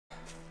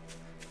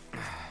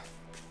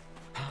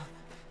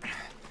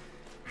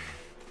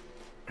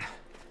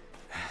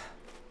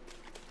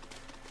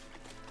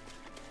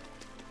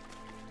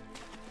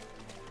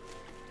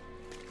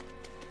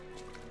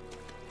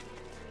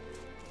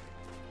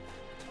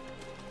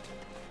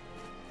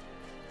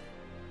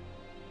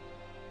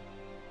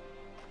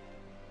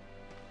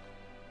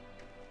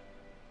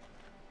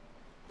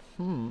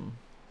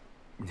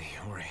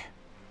Niori.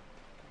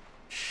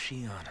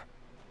 Shion.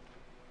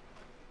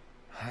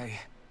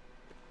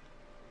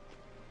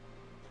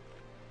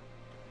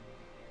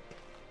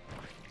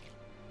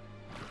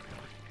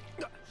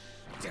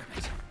 Damn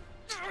it.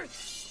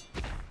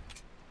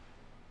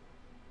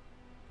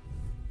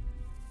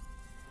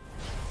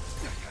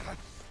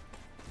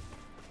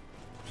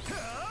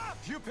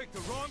 You picked the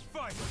wrong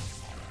fight.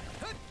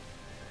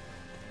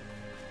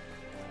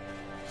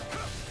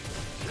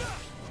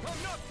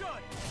 I'm not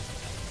done.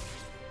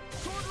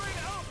 Sword Rain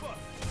Alpha.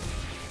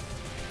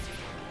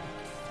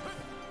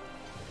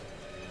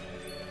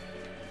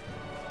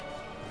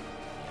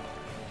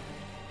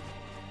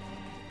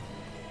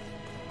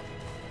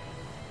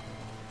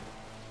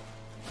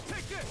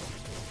 Take this.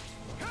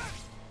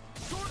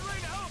 Sword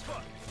Rain Alpha.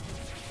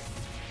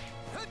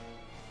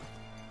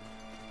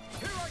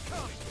 Here I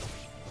come.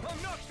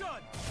 I'm not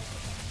done.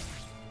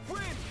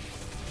 Wind.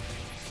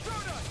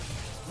 Stardust.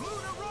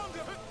 Lunar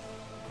Ronda.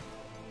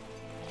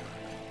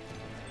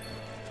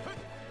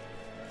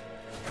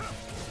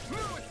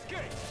 No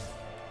escape.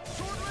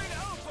 Sword Rain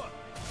Alpha.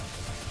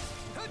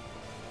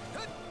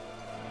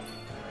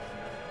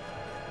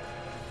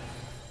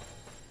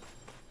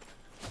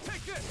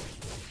 Take this.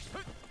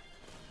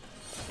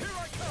 Here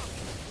I come.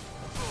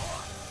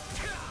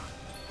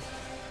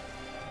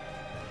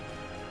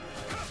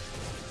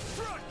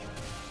 Strike.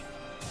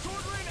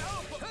 Sword Rain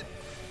Alpha.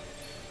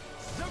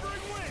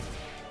 Severing Wind.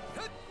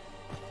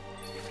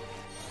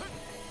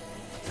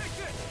 Take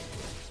this.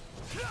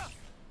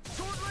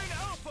 Sword Rain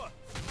Alpha.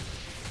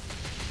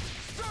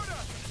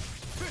 Stardust.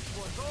 This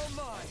one's all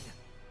mine.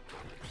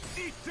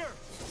 Eat dirt.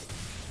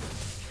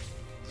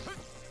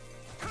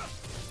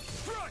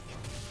 Strike.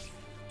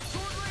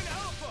 Sword Rain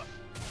Alpha.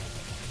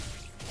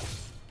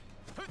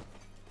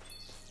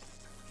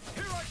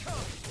 Here I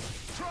come.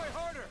 Try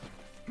harder.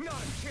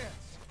 Not a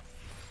chance.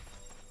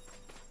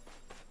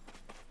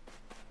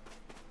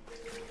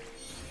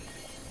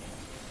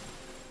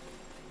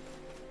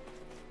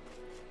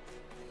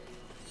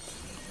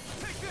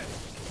 Take this!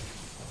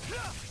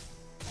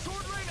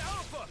 Sword Rain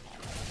Alpha!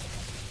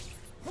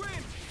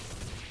 Win!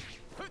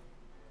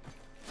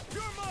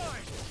 You're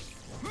mine!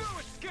 No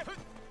escape!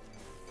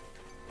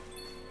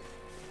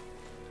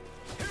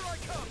 Here I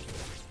come!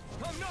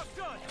 I'm not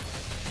done!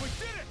 We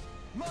did it!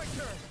 My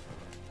turn!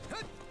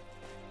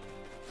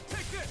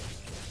 Take this!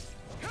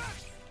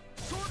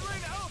 Sword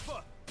Rain Alpha!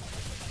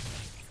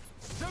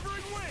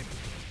 Severing Wind!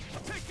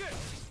 Take this!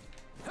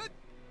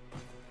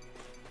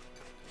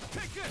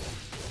 Take this!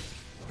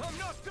 I'm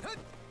not done!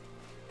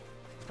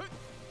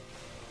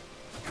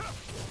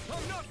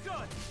 I'm not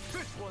done!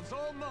 This one's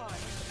all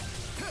mine!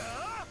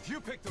 You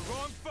picked the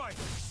wrong fight!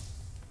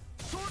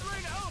 Sword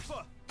Rain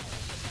Alpha!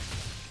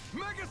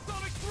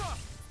 Megasonic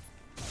Thrust!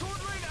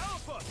 Sword Rain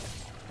Alpha!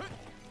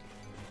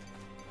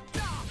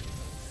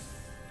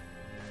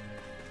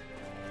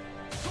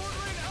 Sword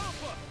Rain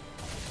Alpha!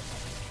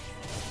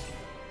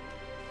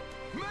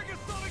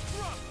 Megasonic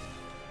Thrust!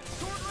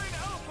 Sword Rain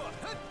Alpha!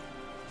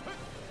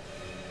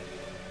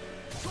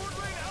 Sword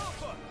Rain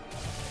Alpha!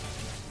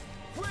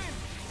 Wind!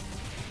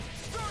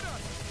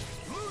 Stardust!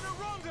 Lunar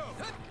Rondo!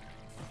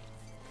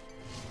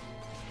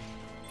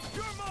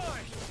 You're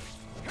mine!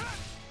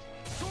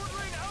 Sword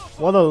Rain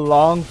Alpha! What a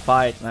long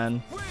fight,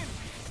 man. Wind!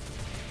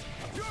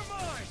 You're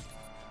mine!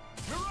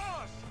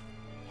 Mirage!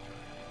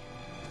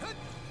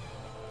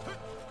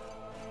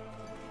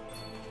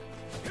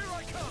 Here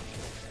I come!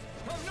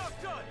 I'm not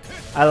done!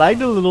 I like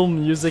the little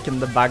music in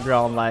the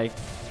background, like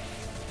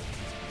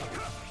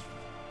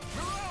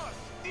Mirage!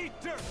 Eat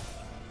dirt!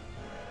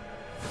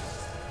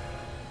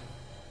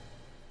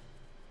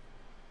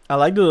 I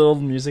like the little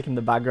music in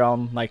the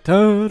background, like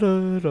da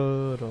da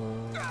da da.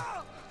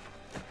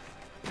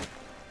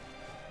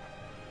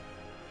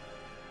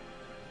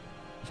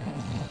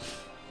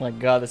 My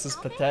god, this is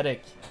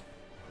pathetic.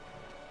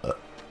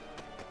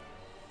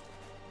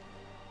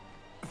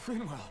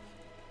 Frinwell.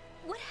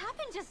 What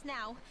happened just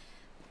now?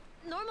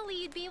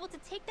 Normally you'd be able to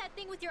take that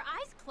thing with your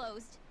eyes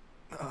closed.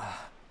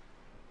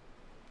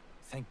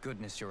 Thank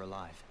goodness you're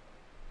alive.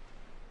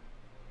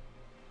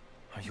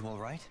 Are you all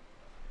right?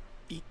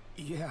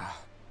 Yeah.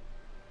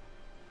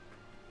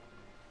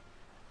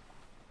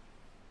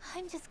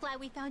 I'm just glad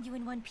we found you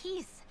in one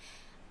piece.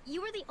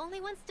 You were the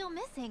only one still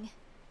missing.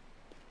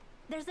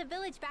 There's a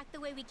village back the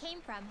way we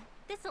came from,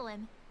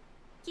 Thistleim.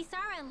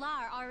 Kisara and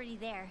La are already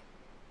there.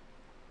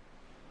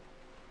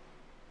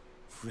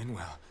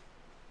 Frinwell.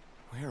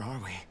 Where are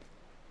we?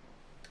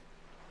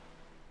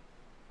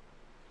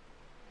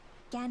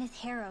 Ganeth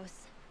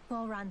Heros,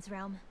 Volron's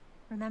realm.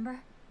 Remember?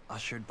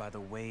 Ushered by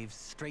the waves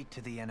straight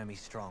to the enemy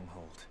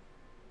stronghold.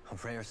 A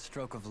rare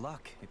stroke of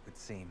luck, it would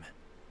seem.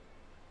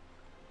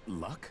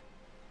 luck?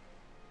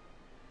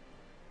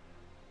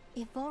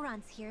 If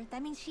Voron's here,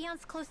 that means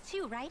Shion's close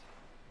too, right?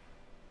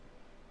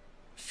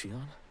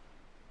 Shion?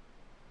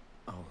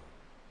 Oh.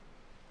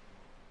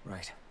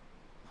 Right.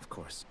 Of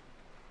course.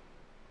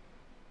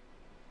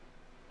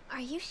 Are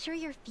you sure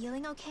you're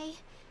feeling okay?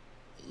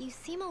 You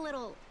seem a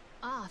little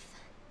off.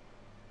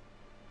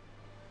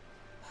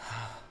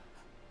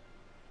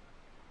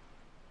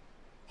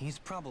 He's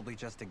probably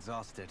just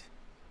exhausted.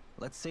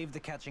 Let's save the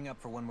catching up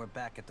for when we're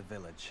back at the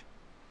village.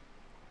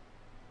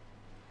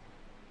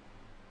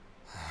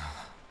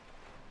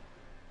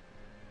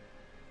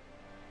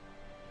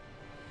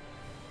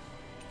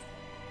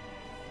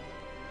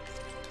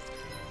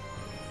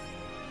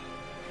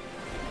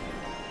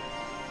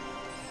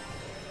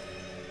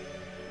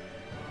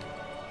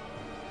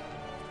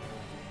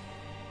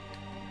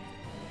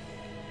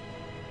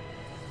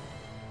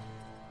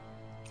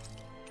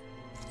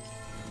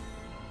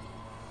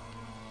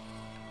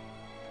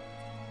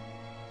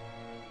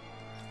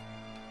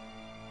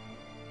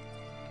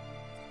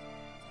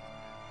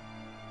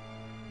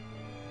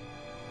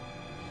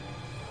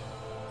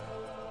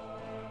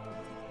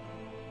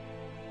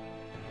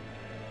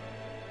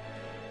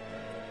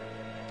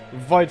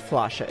 Void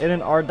Flash, a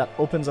hidden art that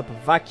opens up a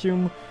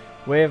vacuum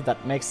wave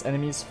that makes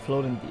enemies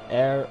float in the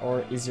air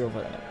or easier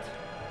over it.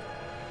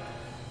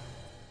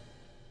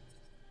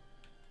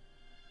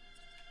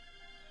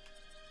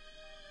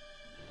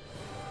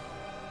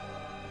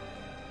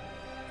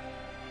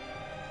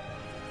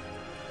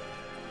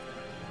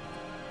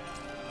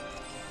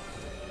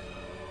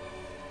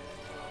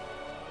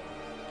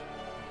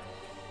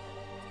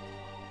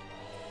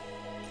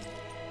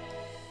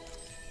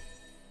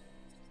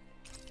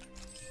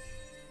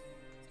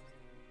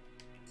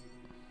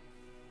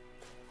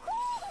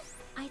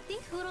 I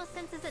think Hoodle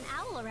senses an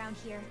owl around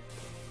here.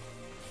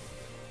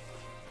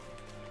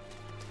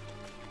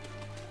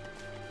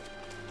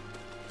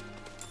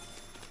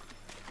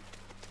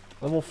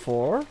 Level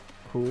 4.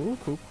 Cool,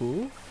 cool,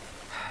 cool.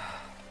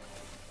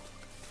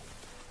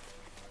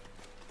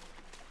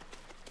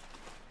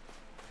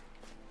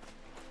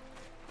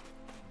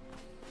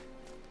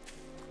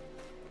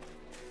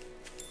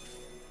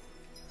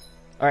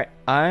 Alright,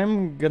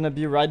 I'm gonna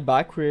be right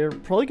back. We're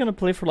probably gonna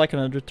play for like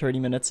another 30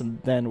 minutes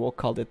and then we'll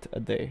call it a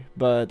day.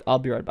 But I'll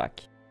be right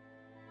back.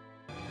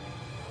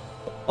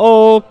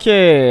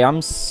 Okay,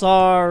 I'm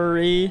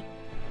sorry.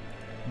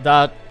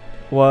 That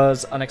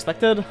was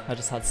unexpected. I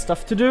just had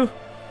stuff to do.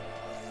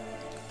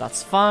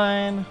 That's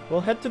fine.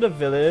 We'll head to the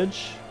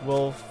village.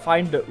 We'll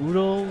find the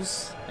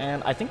oodles.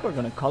 And I think we're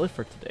gonna call it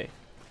for today.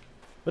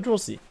 But we'll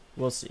see.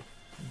 We'll see.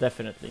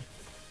 Definitely.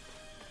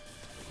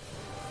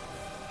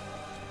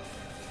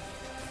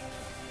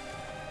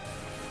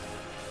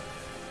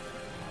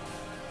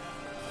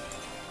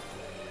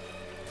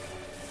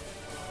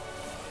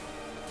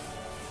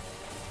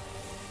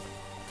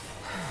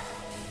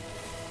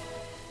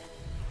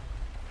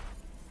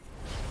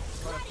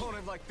 An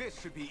opponent like this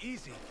should be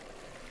easy.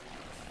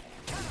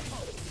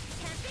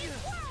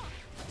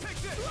 Take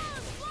this!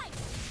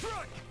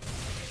 Strike!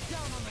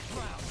 Down on the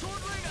ground!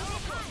 Sword rain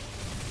alpha!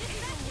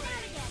 Penumbra!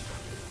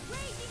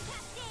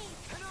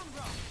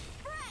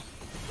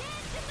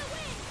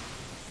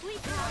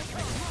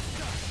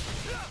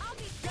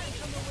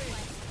 Dance on the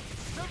wind!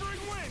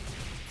 Severing wind!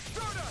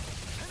 Stardust!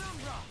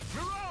 Penumbra!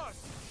 Mirage!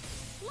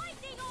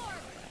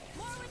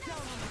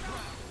 Down on the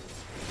ground!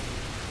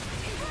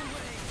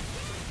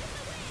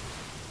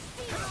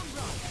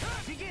 Penumbra!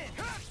 Begin!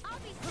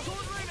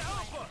 Sword rain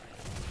alpha!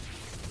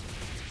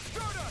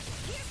 Stardust!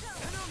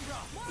 Penumbra!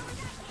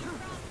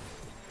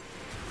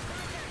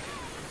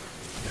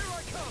 Here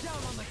I come!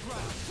 Down on the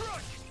ground!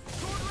 Strike!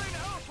 Sword rain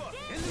alpha!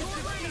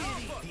 Sword rain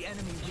alpha! The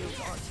enemy wields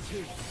arts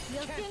too.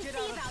 We'll Can't soon get see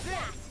out of about this.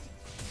 that.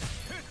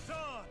 It's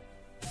on!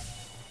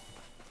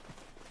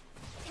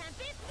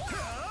 Tempest,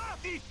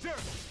 Eat dirt!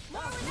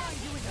 I'll blind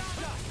you with a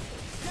shot!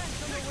 Dance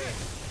on the wind!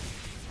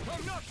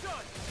 I'm not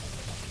done!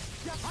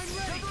 I'm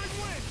ready! Severing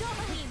wind!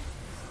 double beam,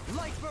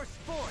 Light burst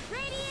forth!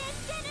 radiant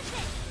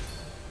genesis,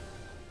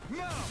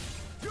 Now!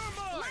 You're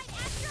mine! light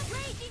astral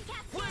raging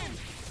cascade.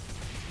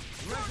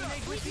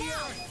 Resonate with the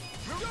earth!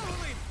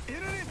 Revealing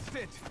in an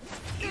instant!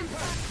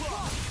 Impact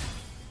cross!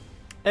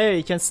 Hey,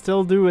 he can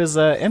still do his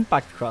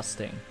impact cross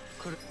thing.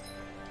 Could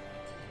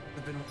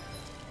have been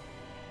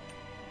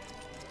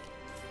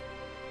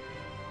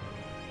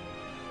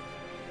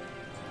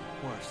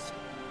worse.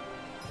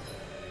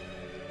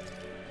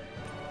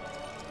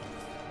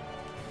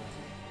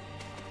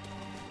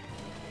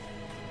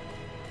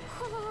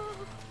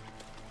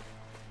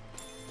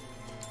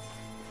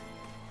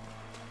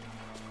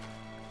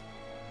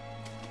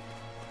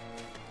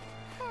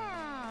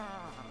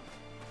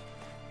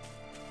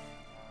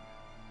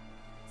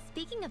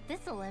 Speaking of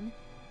Thistlelim,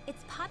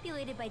 it's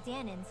populated by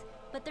Danins,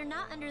 but they're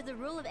not under the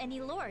rule of any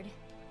lord.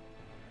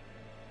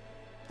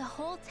 The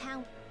whole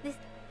town,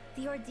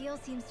 the ordeal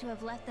seems to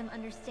have left them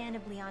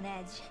understandably on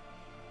edge.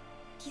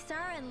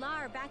 Kisara and La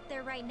are back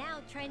there right now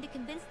trying to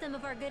convince them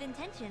of our good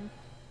intentions.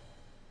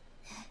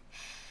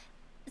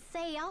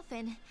 Say,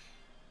 Alphen,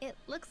 it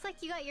looks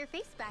like you got your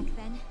face back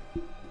then.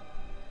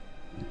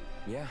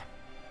 Yeah.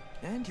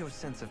 And your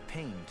sense of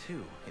pain,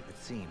 too, it would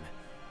seem.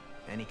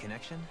 Any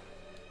connection?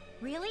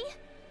 Really?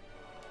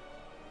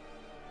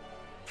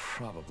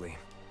 Probably.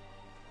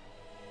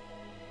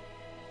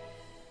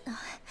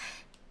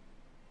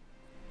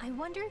 I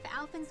wonder if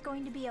Alphen's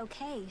going to be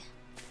okay.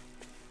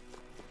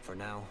 For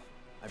now,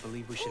 I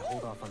believe we should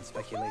hold off on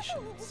speculation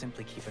and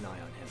simply keep an eye on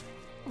him.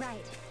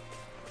 Right.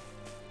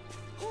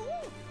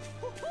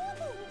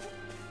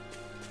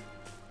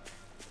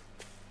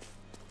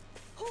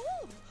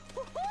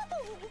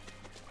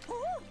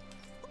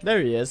 There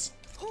he is.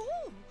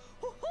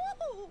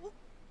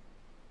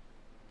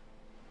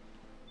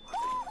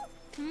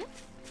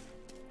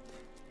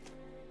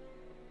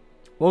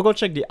 We'll go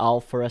check the owl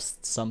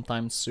forest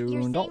sometime soon.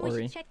 You're saying Don't we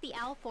worry. should check the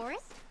owl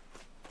forest?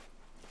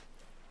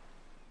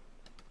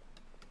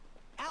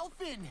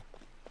 Alphen!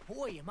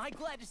 Boy, am I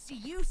glad to see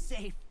you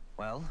safe.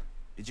 Well,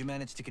 did you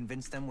manage to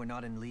convince them we're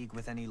not in league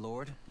with any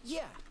lord?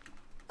 Yeah,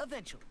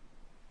 eventually.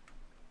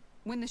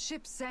 When the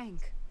ship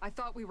sank, I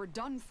thought we were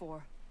done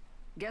for.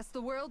 Guess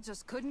the world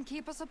just couldn't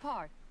keep us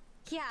apart.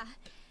 Yeah.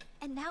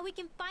 And now we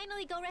can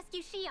finally go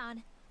rescue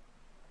Shion.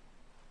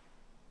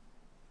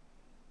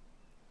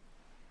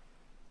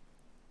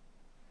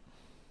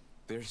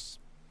 There's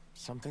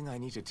something I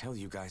need to tell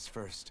you guys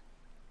first.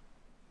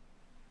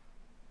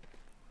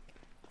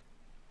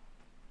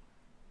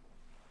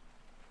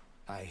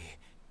 I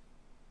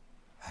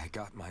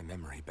got my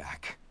memory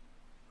back.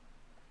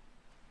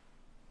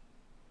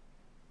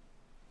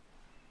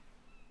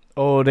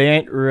 Oh, they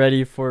ain't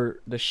ready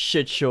for the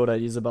shit show that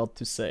he's about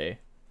to say.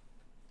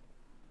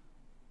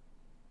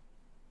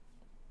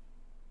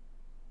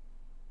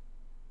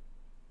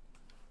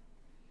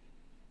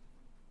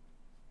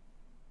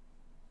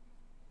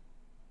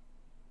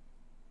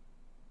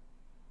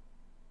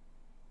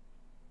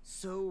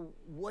 So,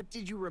 what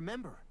did you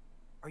remember?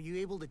 Are you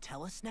able to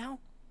tell us now?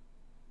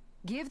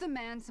 Give the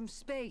man some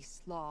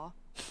space, Law.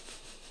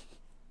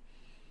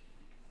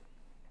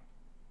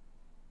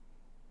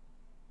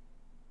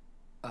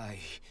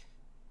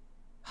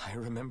 I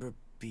remember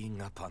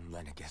being up on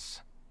Lenegus.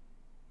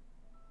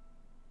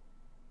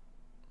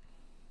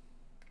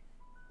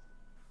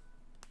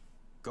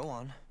 Go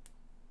on.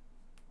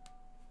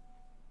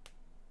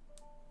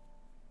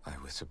 I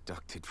was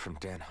abducted from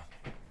Dano.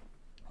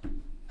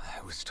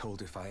 I was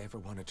told if I ever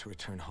wanted to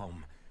return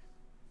home,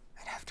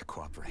 I'd have to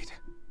cooperate.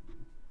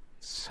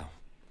 So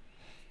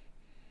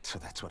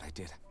that's what I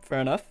did.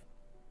 Fair enough.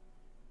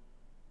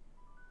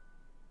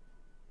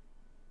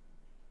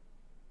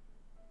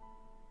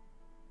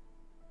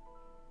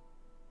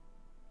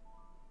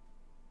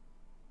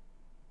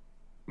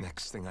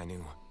 Next thing I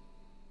knew,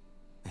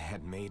 they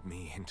had made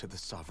me into the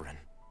Sovereign.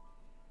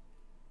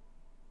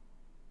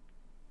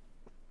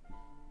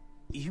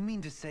 You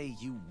mean to say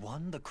you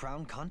won the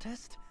crown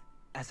contest?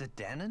 As a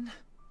Danon?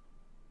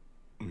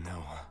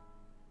 No.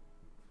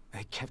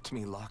 They kept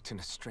me locked in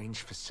a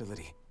strange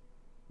facility.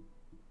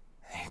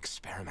 They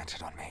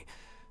experimented on me,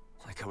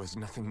 like I was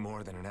nothing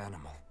more than an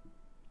animal.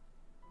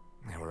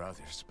 There were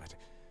others, but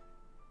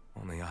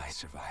only I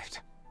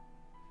survived.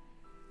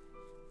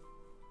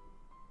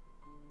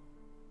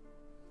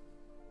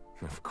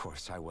 Of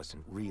course, I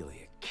wasn't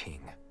really a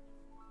king.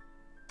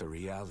 The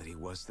reality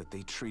was that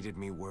they treated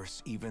me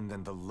worse even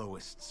than the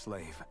lowest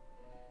slave.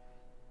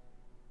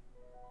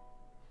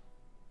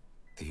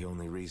 The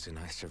only reason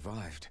I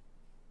survived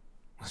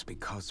was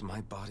because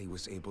my body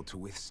was able to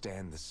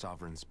withstand the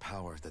Sovereign's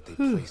power that they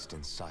placed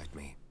inside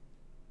me.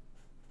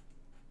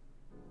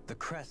 The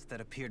crest that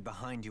appeared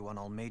behind you on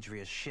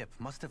Almadria's ship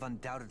must have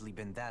undoubtedly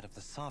been that of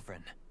the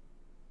Sovereign.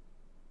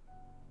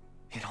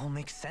 It all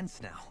makes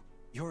sense now.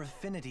 Your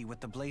affinity with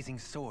the Blazing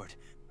Sword,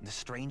 and the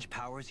strange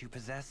powers you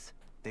possess,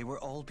 they were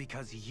all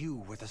because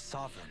you were the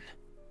Sovereign.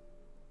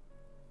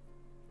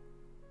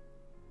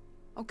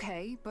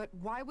 Okay, but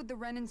why would the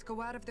Renans go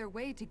out of their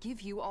way to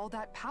give you all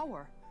that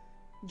power?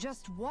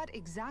 Just what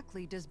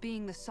exactly does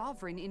being the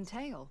Sovereign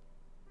entail?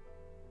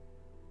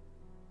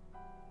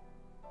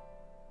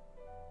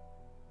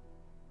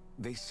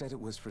 They said it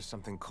was for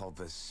something called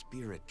the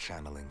Spirit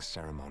Channeling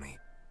Ceremony.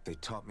 They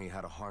taught me how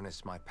to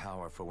harness my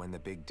power for when the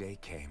big day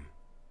came.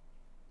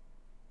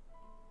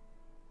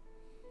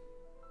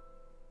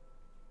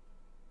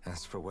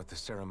 As for what the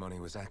ceremony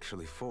was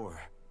actually for,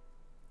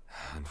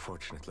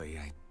 unfortunately,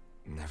 I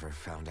never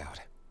found out.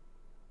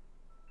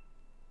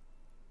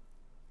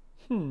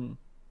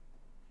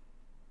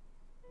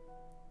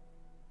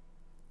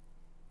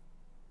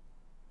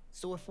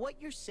 So if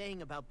what you're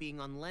saying about being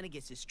on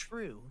Lenegus is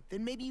true,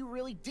 then maybe you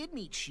really did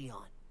meet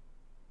Shion.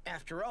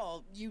 After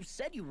all, you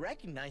said you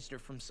recognized her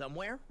from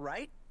somewhere,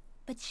 right?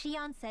 But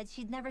Shion said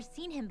she'd never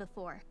seen him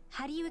before.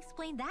 How do you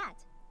explain that?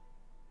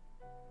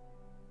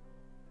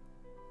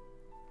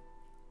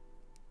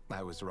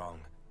 I was wrong.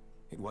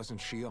 It wasn't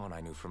Shion I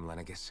knew from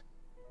Lenegus.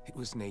 It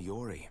was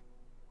Nayori.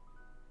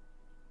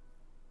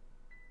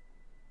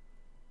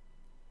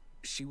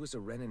 She was a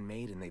Renan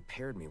maiden they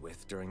paired me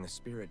with during the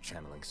spirit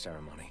channeling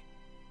ceremony.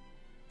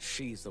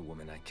 She's the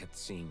woman I kept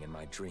seeing in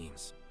my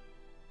dreams.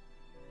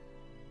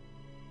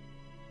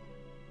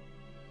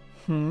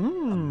 A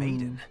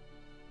maiden?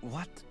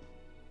 What?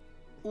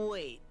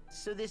 Wait,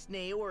 so this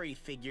Naori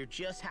figure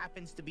just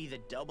happens to be the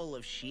double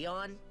of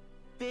Shion?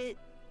 Bit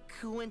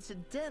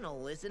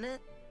coincidental, isn't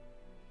it?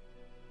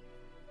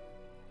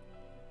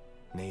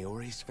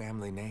 Naori's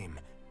family name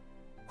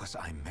was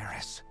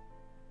Imeris.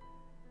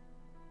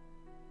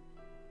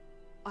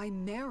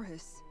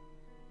 Imeris?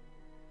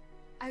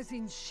 As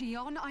in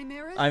Shion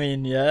Imeris? I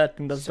mean, yeah, I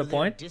think that's So the they're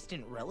point.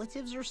 distant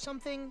relatives or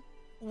something?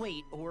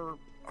 Wait, or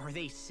are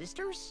they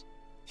sisters?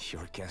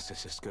 Your guess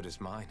is as good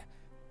as mine.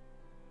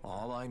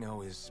 All I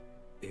know is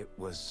it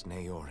was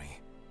Naori.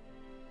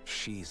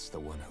 She's the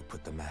one who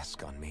put the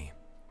mask on me.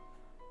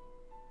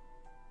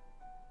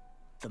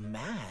 The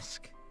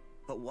mask?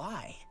 But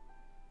why?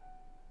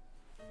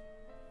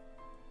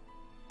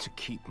 To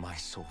keep my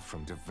soul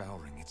from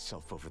devouring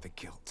itself over the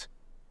guilt.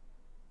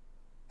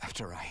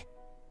 After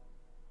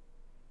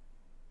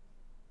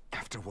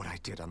what I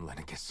did on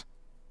Lenegis.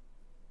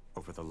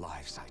 Over the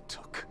lives I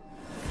took.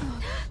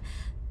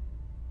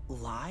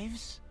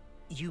 Lives?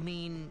 You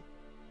mean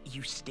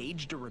you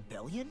staged a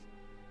rebellion?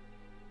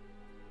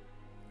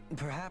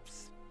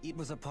 Perhaps it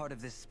was a part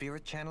of this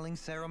spirit channeling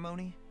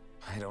ceremony?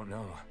 I don't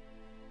know.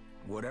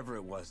 Whatever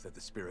it was that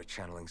the spirit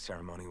channeling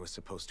ceremony was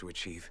supposed to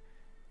achieve,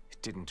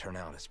 it didn't turn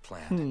out as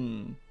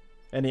planned.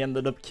 And he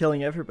ended up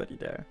killing everybody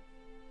there.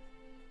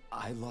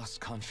 I lost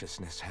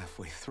consciousness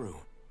halfway through.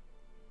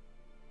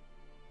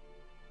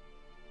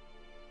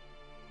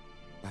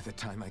 By the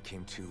time I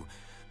came to,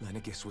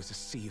 Lenegis was a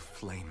sea of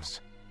flames.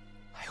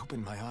 I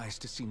opened my eyes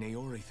to see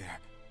Naori there,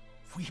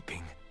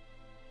 weeping.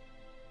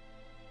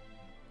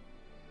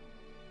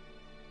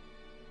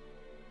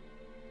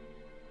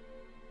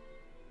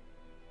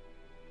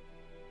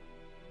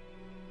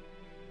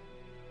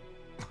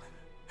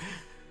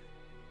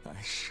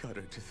 I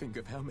shudder to think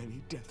of how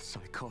many deaths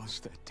I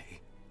caused that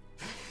day.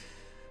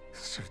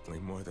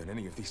 Certainly more than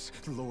any of these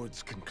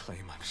lords can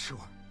claim, I'm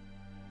sure.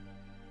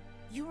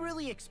 You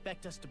really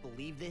expect us to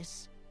believe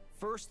this?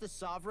 First the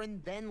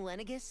Sovereign, then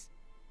Lenegis?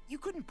 You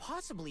couldn't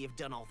possibly have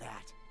done all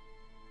that.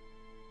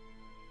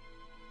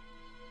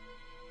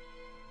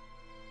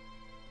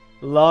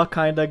 Law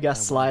kinda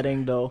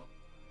gaslighting though.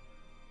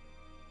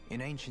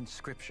 In ancient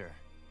scripture,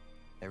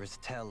 there is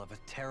tell of a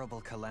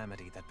terrible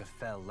calamity that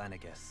befell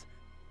Lenegis,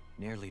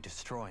 nearly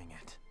destroying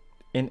it.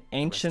 In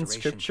ancient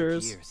Restoration took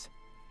scriptures, years,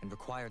 and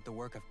required the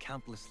work of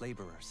countless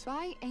laborers.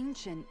 By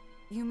ancient,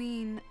 you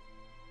mean...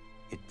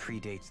 It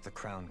predates the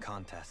crown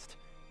contest,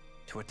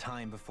 to a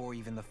time before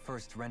even the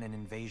first Renan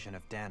invasion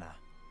of Dana.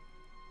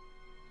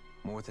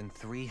 More than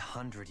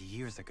 300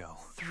 years ago.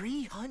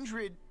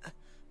 300?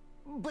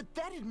 But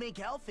that'd make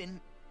Alphen...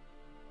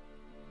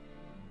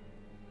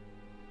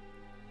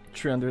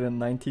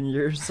 319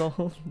 years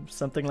old,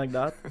 something like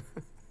that.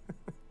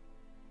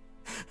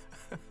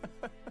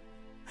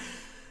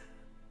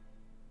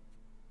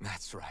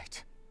 That's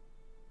right.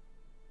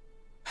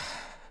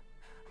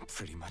 I'm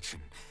pretty much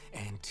an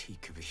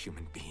antique of a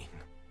human being.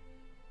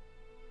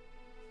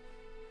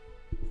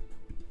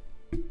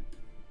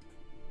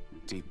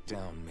 Deep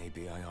down,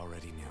 maybe I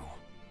already knew.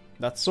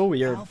 That's so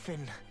weird.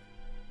 Alphen...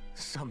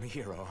 Some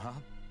hero, huh?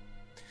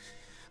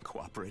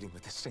 Cooperating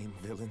with the same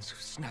villains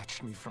who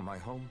snatched me from my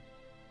home,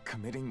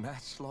 committing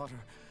mass slaughter,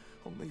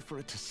 only for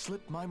it to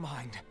slip my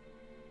mind.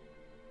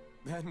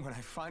 Then when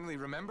I finally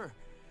remember,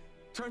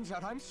 turns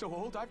out I'm so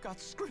old I've got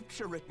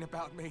scripture written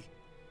about me.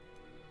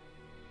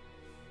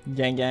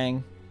 Gang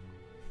gang.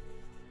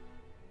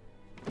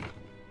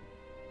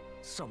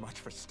 So much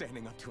for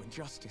standing up to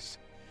injustice.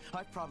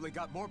 I've probably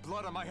got more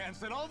blood on my hands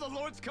than all the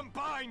lords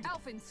combined!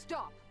 Alphen,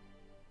 stop!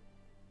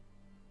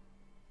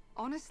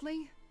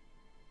 Honestly,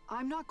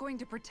 I'm not going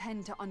to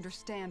pretend to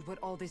understand what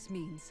all this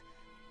means.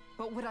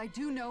 But what I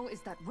do know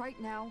is that right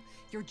now,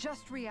 you're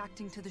just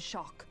reacting to the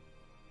shock.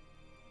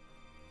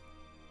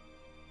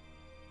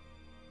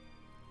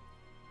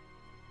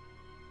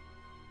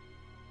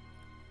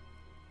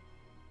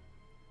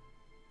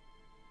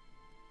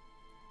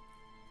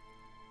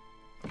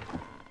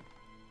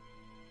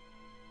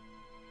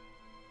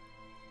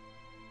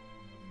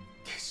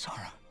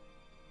 Kisara.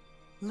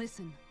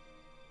 Listen,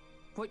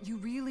 what you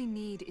really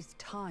need is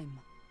time.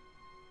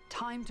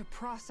 Time to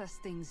process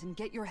things and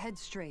get your head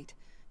straight.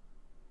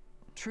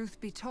 Truth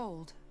be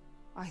told,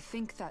 I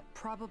think that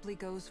probably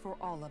goes for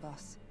all of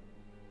us.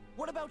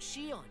 What about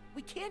Shion?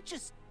 We can't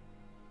just...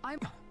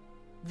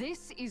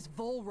 This is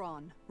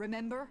Volron,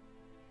 remember?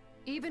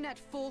 Even at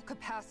full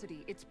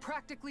capacity, it's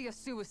practically a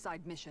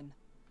suicide mission.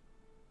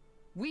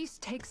 We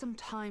take some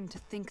time to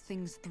think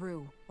things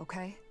through,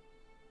 okay?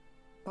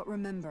 But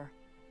remember...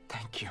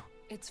 Thank you.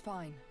 It's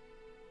fine.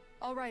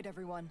 All right,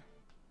 everyone.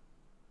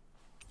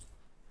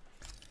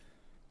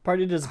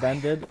 Party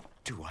disbanded.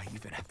 Do I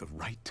even have the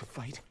right to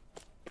fight?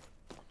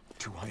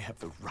 Do I have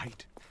the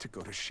right to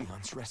go to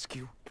Shion's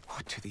rescue?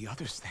 What do the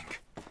others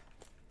think?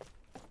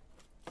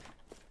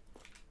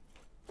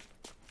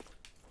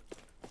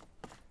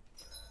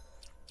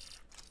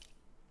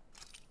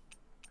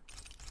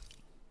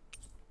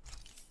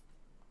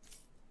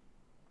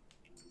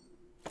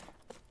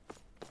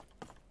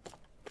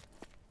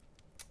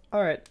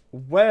 Alright,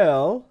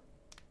 well...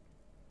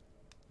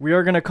 we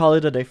are gonna call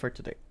it a day for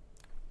today.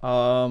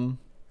 I'm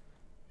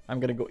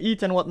gonna go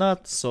eat and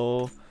whatnot,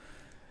 so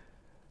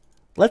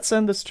let's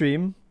end the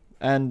stream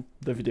and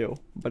the video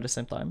by the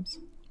same times.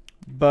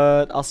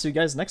 But I'll see you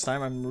guys next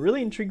time. I'm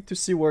really intrigued to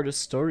see where the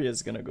story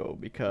is gonna go,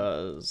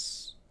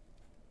 because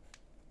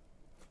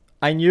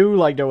I knew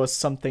like there was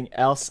something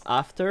else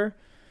after.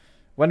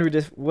 When we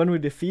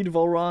defeat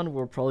Volron,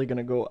 we're probably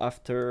gonna go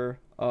after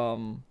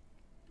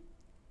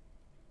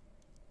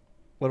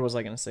what was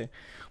I gonna say?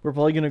 We're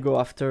probably gonna go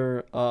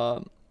after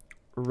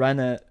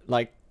Lenegis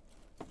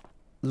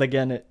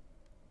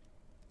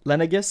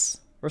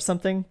or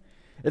something.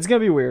 It's gonna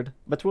be weird,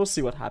 but we'll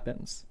see what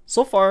happens.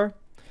 So far,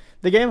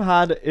 the game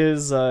had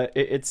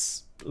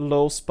its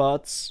low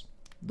spots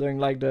during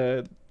like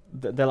the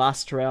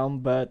last realm,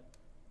 but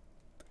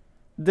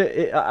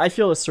I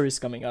feel the story's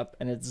coming up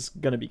and it's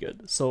gonna be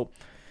good. So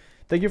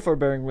thank you for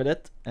bearing with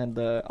it, and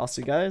I'll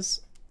see you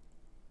guys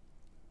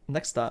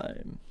next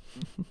time.